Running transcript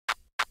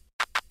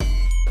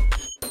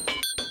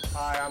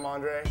Hi, I'm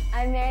Andre.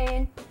 I'm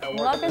Marion. And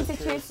welcome to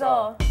True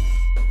Soul.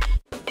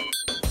 So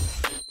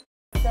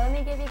let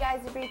me give you guys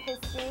a brief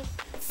history.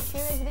 True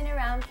has been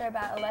around for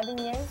about 11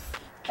 years,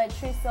 but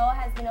True Soul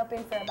has been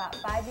open for about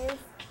 5 years.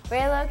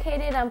 We're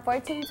located on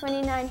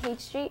 1429 Haight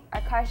Street.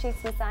 Our car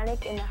shape's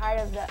Masonic in the heart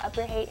of the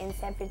Upper Haight in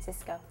San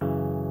Francisco.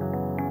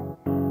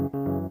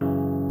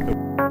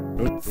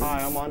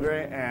 Hi, I'm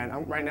Andre,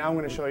 and right now I'm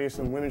going to show you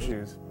some women's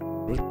shoes.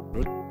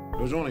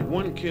 There's only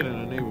one kid in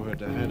the neighborhood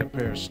that had a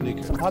pair of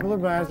sneakers. Some popular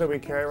brands that we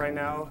carry right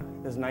now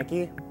is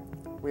Nike.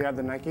 We have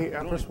the Nike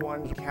Air Force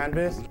One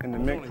Canvas in the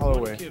mint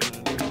colorway.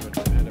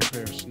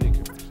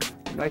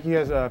 Nike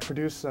has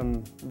produced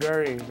some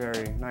very,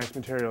 very nice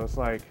materials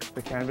like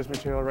the canvas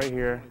material right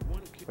here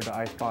with the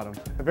ice bottom.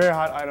 A very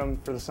hot item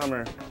for the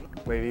summer,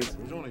 ladies.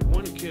 There's only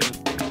one kid.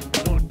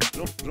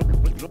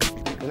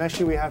 The next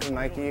shoe we have from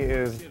Nike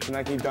is the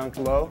Nike Dunk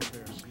Low.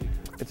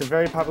 It's a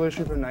very popular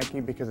shoe from Nike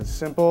because it's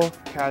simple,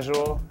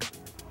 casual.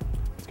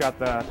 It's got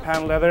the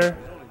patent leather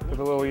with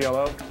a little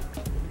yellow.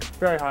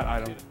 Very hot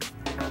item.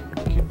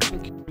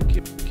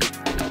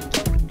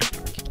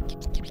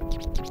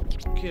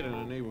 Kid in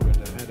the neighborhood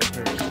that had a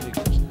pair of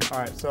sneakers. All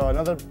right, so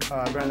another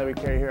brand that we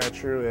carry here at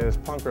True is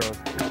Punk Rose.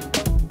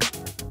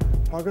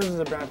 Punk Rose is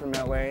a brand from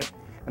LA,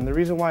 and the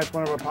reason why it's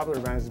one of our popular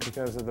brands is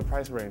because of the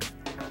price range.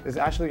 It's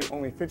actually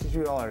only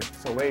 $52.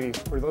 So ladies,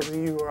 for those of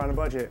you who are on a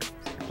budget,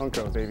 Punk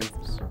Rose, baby.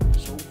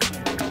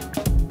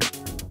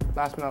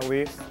 Last but not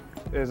least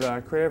is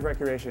Creative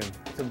Recreation.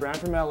 It's a brand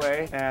from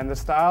LA, and the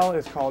style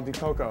is called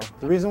Decoco.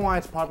 The reason why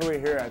it's popular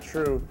here at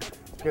True is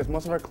because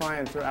most of our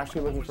clients are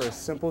actually looking for a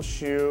simple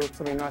shoe,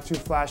 something not too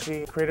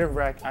flashy. Creative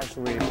Rec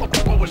actually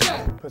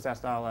puts that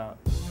style out.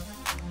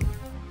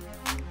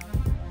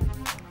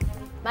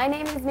 My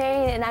name is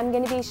Marion, and I'm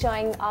going to be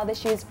showing all the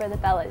shoes for the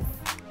fellas.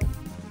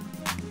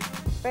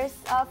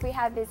 First off, we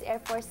have this Air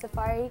Force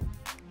Safari.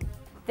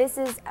 This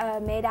is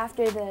made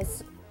after the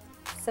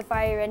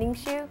Safari running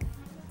shoe,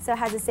 so it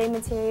has the same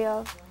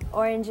material,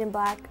 orange and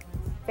black,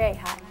 very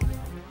hot.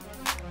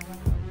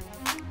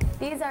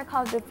 These are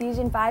called the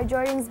Fusion 5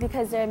 Jordans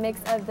because they're a mix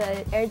of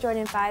the Air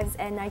Jordan 5s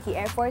and Nike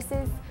Air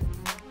Forces.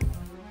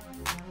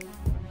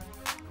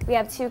 We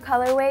have two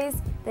colorways,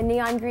 the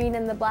neon green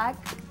and the black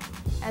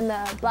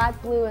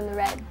black, blue, and the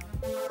red.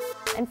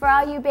 And for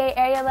all you Bay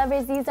Area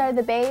lovers, these are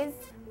the Bays.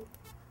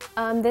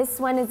 This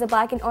one is the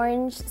black and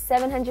orange,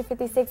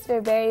 756 for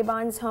Barry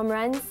Bonds home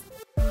runs.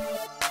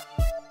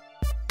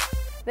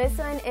 This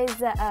one is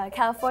the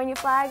California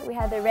flag. We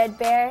have the red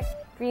bear,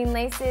 green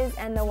laces,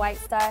 and the white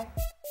star.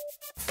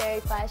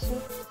 Very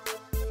flashy.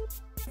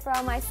 For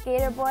all my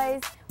skater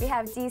boys, we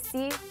have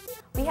DC.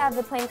 We have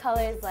the plain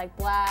colors like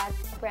black,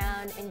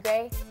 brown, and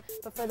gray.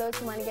 But for those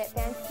who want to get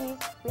fancy,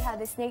 we have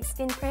the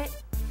snakeskin print.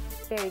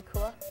 Very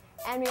cool.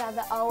 And we have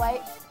the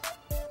all-white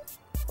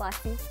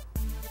glossy.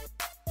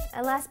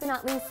 And last but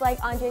not least,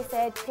 like Andre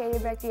said,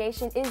 Creative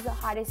Recreation is the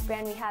hottest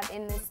brand we have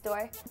in this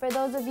store. For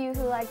those of you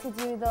who like to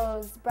do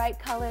those bright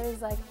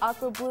colors like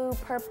aqua blue,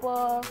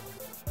 purple,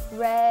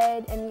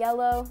 red, and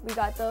yellow, we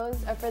got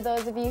those. Or for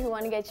those of you who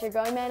want to get your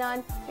grown man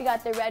on, we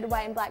got the red,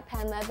 white, and black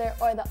pan leather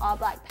or the all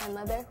black pan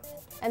leather.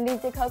 And these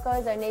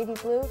Decocos are navy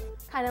blue,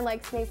 kind of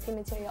like snakeskin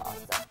material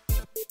also.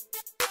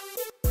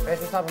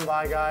 Thanks for stopping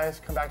by, guys.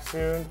 Come back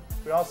soon.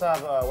 We also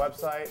have a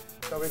website,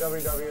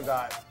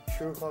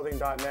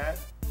 www.trueclothing.net.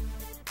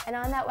 And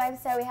on that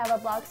website, we have a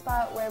blog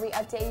spot where we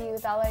update you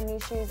with all our new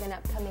shoes and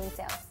upcoming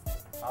sales.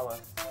 Holla.